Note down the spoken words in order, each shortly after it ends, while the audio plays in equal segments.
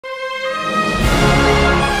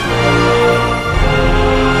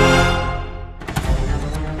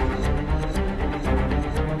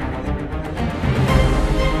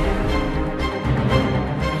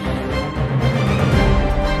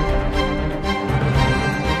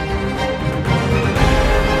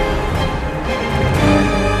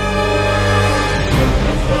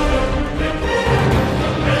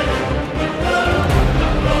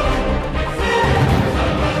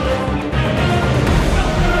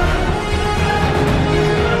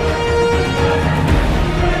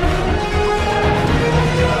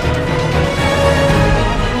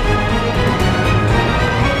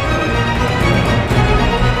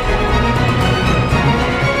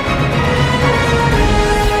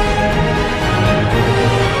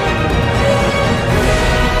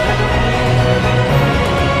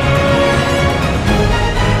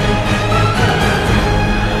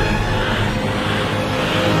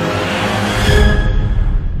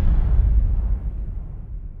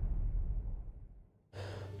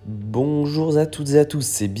Bonjour à toutes et à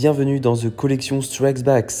tous et bienvenue dans The Collection Strikes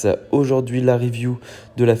Back. Aujourd'hui la review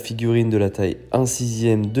de la figurine de la taille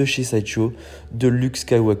 1/6 de chez Sideshow de Luke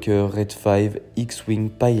Skywalker Red 5 X-Wing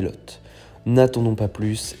Pilot. N'attendons pas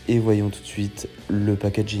plus et voyons tout de suite le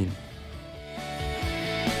packaging.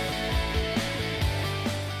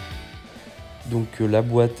 Donc la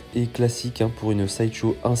boîte est classique pour une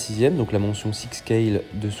Sideshow 1/6, donc la mention 6 scale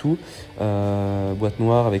dessous, boîte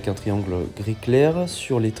noire avec un triangle gris clair,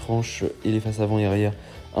 sur les tranches et les faces avant et arrière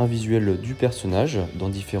un visuel du personnage dans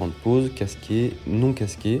différentes poses, casqué, non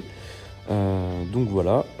casqué. Donc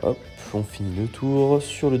voilà, hop, on finit le tour.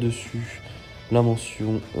 Sur le dessus la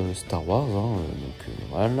mention Star Wars,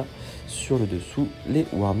 voilà. Sur le dessous les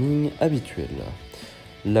warnings habituels.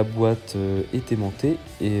 La boîte est aimantée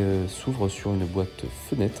et s'ouvre sur une boîte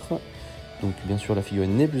fenêtre. Donc bien sûr la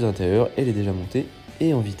figurine n'est plus à l'intérieur, elle est déjà montée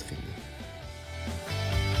et en vitrine.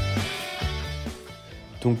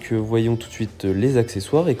 Donc voyons tout de suite les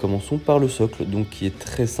accessoires et commençons par le socle, donc qui est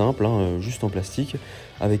très simple, juste en plastique,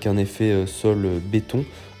 avec un effet sol béton,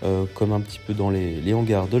 comme un petit peu dans les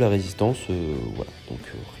hangars de la Résistance. Voilà, donc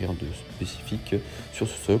rien de spécifique sur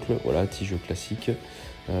ce socle, voilà, tige classique.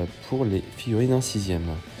 Pour les figurines 1/6.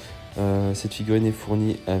 Cette figurine est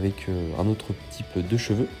fournie avec un autre type de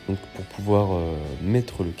cheveux, donc pour pouvoir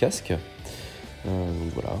mettre le casque.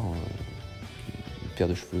 Donc voilà, une paire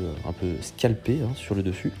de cheveux un peu scalpés sur le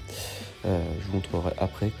dessus. Je vous montrerai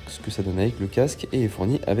après ce que ça donne avec le casque, et est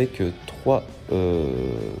fournie avec trois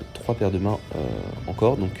paires de mains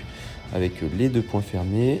encore, donc avec les deux poings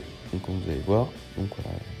fermés, donc comme vous allez voir. Donc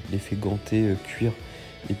voilà, l'effet ganté cuir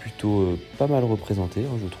est plutôt pas mal représenté,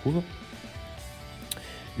 je trouve.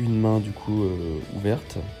 Une main du coup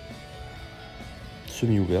ouverte,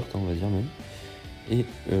 semi-ouverte on va dire même, et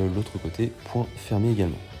l'autre côté point fermé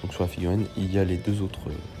également. Donc sur la figurine il y a les deux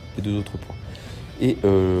autres points. Et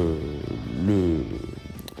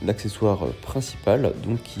l'accessoire principal,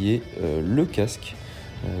 donc qui est le casque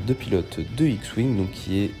de pilote de X-Wing, donc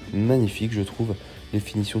qui est magnifique je trouve. Les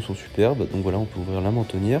finitions sont superbes, donc voilà, on peut ouvrir la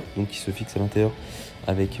mentonnière, donc qui se fixe à l'intérieur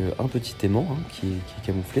avec un petit aimant qui est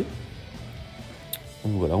camouflé.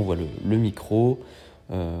 Donc voilà, on voit le micro,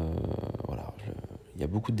 voilà, il y a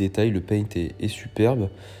beaucoup de détails, le paint est superbe,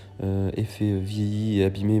 effet vieilli et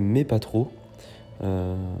abîmé mais pas trop.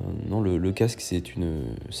 Non, le casque c'est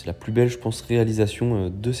la plus belle je pense réalisation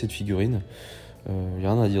de cette figurine. Il n'y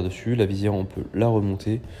a rien à dire dessus, la visière on peut la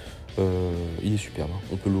remonter. Il est superbe,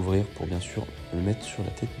 on peut l'ouvrir pour bien sûr le mettre sur la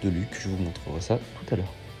tête de Luke, je vous montrerai ça tout à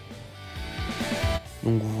l'heure.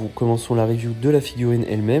 Donc commençons la review de la figurine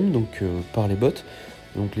elle-même, donc par les bottes.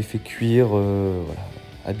 Donc l'effet cuir, voilà,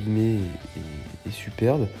 abîmé et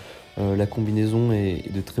superbe. La combinaison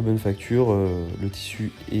est de très bonne facture, le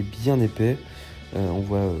tissu est bien épais, on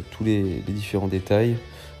voit tous les différents détails.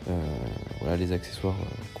 Voilà les accessoires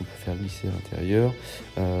qu'on peut faire glisser à l'intérieur,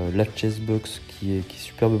 la chestbox qui est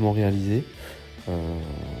superbement réalisée,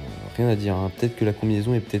 rien à dire, peut-être que la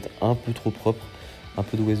combinaison est peut-être un peu trop propre, un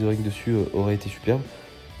peu de weathering dessus aurait été superbe.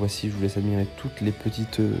 Voici, je vous laisse admirer toutes les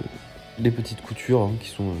petites coutures qui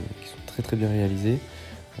sont très très bien réalisées.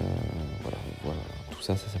 Voilà, tout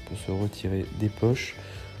ça peut se retirer des poches.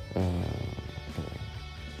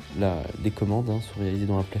 Les commandes sont réalisées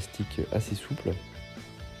dans un plastique assez souple.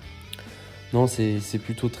 Non, c'est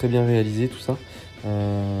plutôt très bien réalisé tout ça.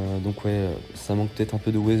 Donc ouais, ça manque peut-être un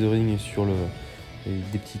peu de weathering sur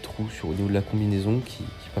des petits trous au niveau de la combinaison qui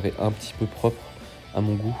paraît un petit peu propre à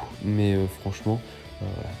mon goût, mais franchement,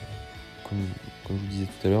 comme je vous disais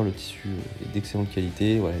tout à l'heure, le tissu est d'excellente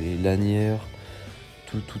qualité. Voilà, les lanières,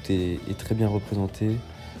 tout est très bien représenté.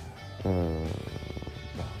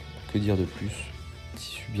 Que dire de plus?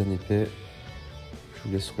 Tissu bien épais. Je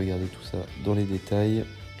vous laisse regarder tout ça dans les détails.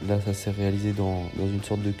 Là, ça s'est réalisé dans une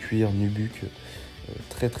sorte de cuir nubuck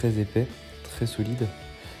très très épais, très solide.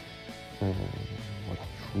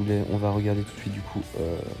 Voilà, on va regarder tout de suite du coup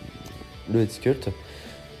le head sculpt,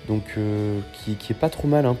 donc qui est pas trop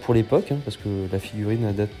mal pour l'époque, parce que la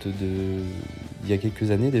figurine date d'il y a quelques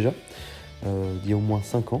années déjà, d'il y a au moins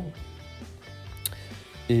 5 ans.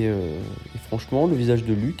 Et franchement, le visage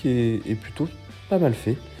de Luke est plutôt pas mal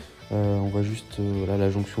fait. On voit juste voilà, la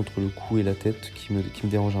jonction entre le cou et la tête qui me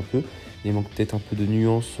dérange un peu. Il manque peut-être un peu de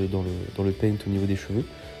nuance dans le paint au niveau des cheveux.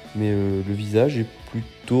 Mais le visage est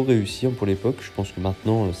plutôt réussi pour l'époque. Je pense que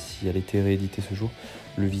maintenant, si elle était rééditée ce jour,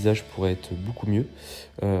 le visage pourrait être beaucoup mieux.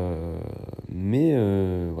 Mais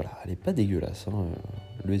voilà, elle n'est pas dégueulasse.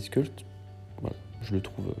 Le head sculpt, voilà, je le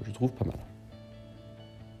trouve pas mal.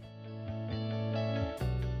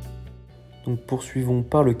 Donc poursuivons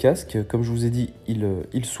par le casque. Comme je vous ai dit,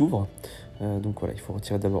 il s'ouvre. Donc voilà, il faut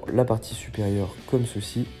retirer d'abord la partie supérieure comme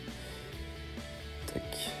ceci. Tac,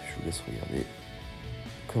 je vous laisse regarder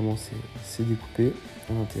comment c'est découpé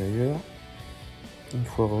à l'intérieur. Une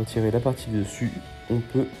fois retiré la partie du dessus, on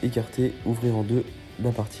peut écarter, ouvrir en deux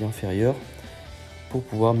la partie inférieure pour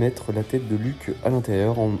pouvoir mettre la tête de Luke à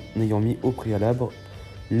l'intérieur en ayant mis au préalable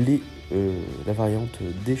la variante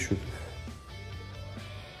des cheveux.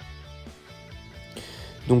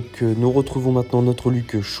 Donc nous retrouvons maintenant notre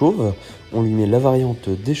Luke chauve. On lui met la variante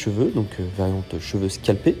des cheveux, donc variante cheveux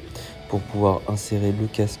scalpés, pour pouvoir insérer le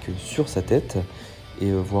casque sur sa tête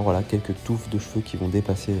et voir voilà, quelques touffes de cheveux qui vont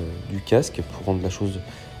dépasser du casque pour rendre la chose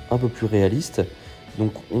un peu plus réaliste.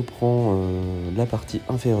 Donc on prend la partie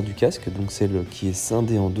inférieure du casque, donc celle qui est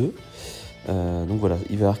scindée en deux. Donc voilà,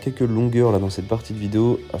 il va y avoir quelques longueurs là dans cette partie de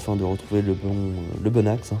vidéo afin de retrouver le bon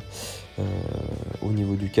axe au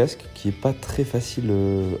niveau du casque, qui est pas très facile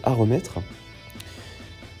à remettre.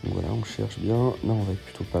 Donc voilà, on cherche bien, là on va être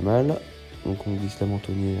plutôt pas mal. Donc on glisse la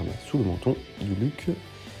mentonnière sous le menton du Luke.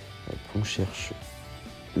 On cherche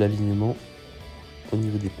l'alignement au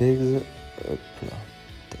niveau des pegs. Hop là,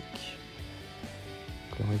 tac.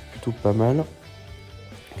 Donc là on va être plutôt pas mal.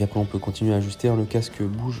 Et après on peut continuer à ajuster, hein. Le casque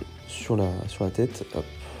bouge sur la tête. Hop.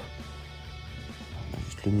 On a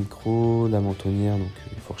juste le micro, la mentonnière, donc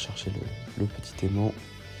il faut rechercher le petit aimant.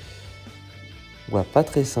 Voilà, pas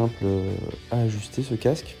très simple à ajuster ce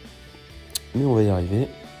casque, mais on va y arriver.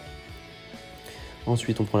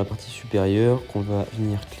 Ensuite on prend la partie supérieure qu'on va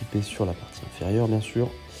venir clipper sur la partie inférieure bien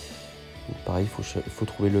sûr. Donc pareil, il faut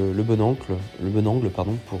trouver le bon angle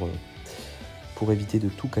pour éviter de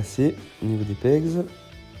tout casser au niveau des pegs.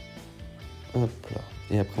 Hop là.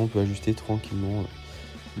 Et après on peut ajuster tranquillement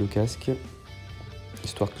le casque,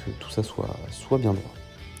 histoire que tout ça soit bien droit.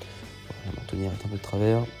 Voilà, la mentonnière est un peu de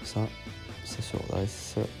travers, ça se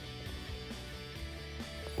redresse.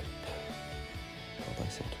 Hop. On va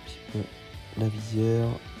redresser un tout petit peu la visière,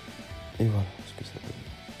 et voilà ce que ça donne.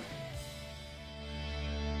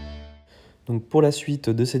 Donc pour la suite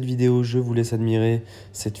de cette vidéo, je vous laisse admirer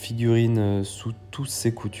cette figurine sous toutes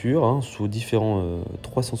ses coutures, hein, sous différents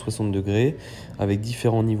 360 degrés, avec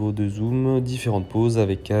différents niveaux de zoom, différentes poses,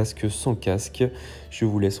 avec casque, sans casque. Je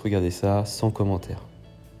vous laisse regarder ça sans commentaire.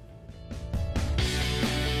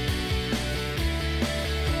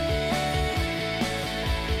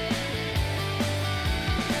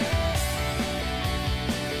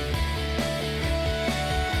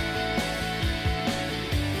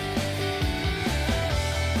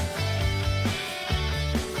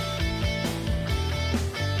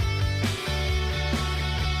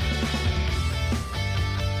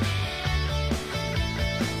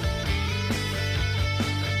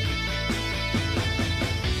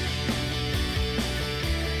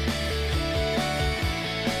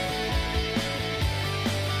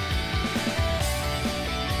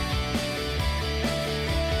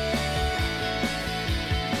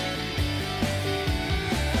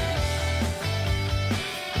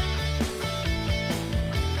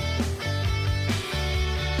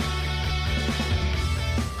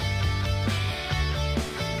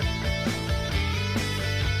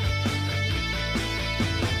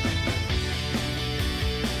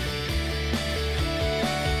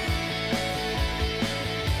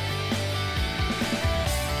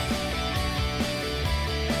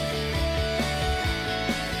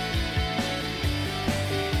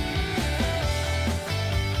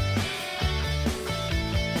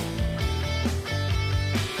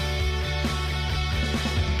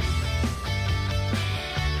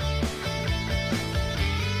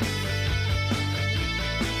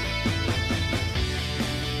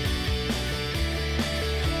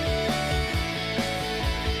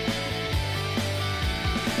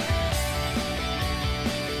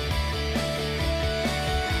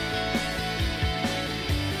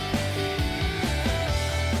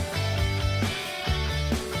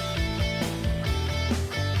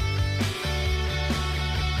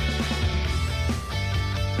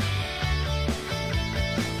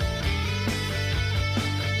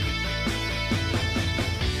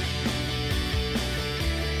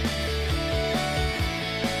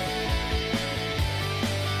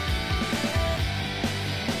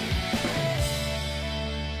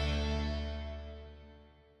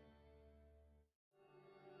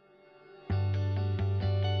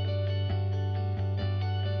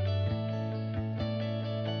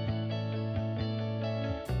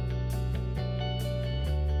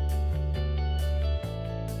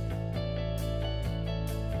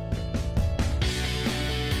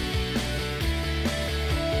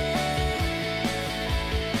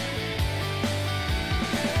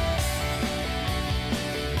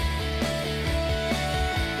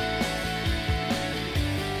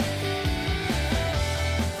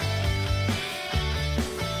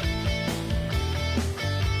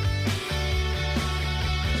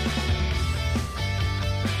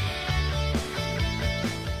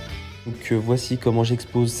 voici comment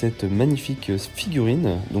j'expose cette magnifique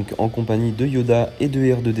figurine, donc en compagnie de Yoda et de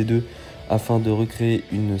R2D2, afin de recréer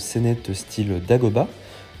une scénette style Dagobah.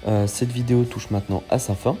 Cette vidéo touche maintenant à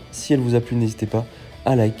sa fin. Si elle vous a plu, n'hésitez pas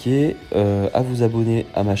à liker, à vous abonner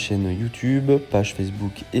à ma chaîne YouTube, page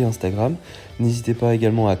Facebook et Instagram. N'hésitez pas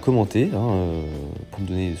également à commenter pour me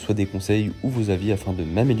donner soit des conseils ou vos avis afin de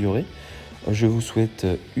m'améliorer. Je vous souhaite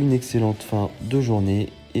une excellente fin de journée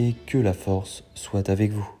et que la force soit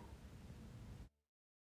avec vous.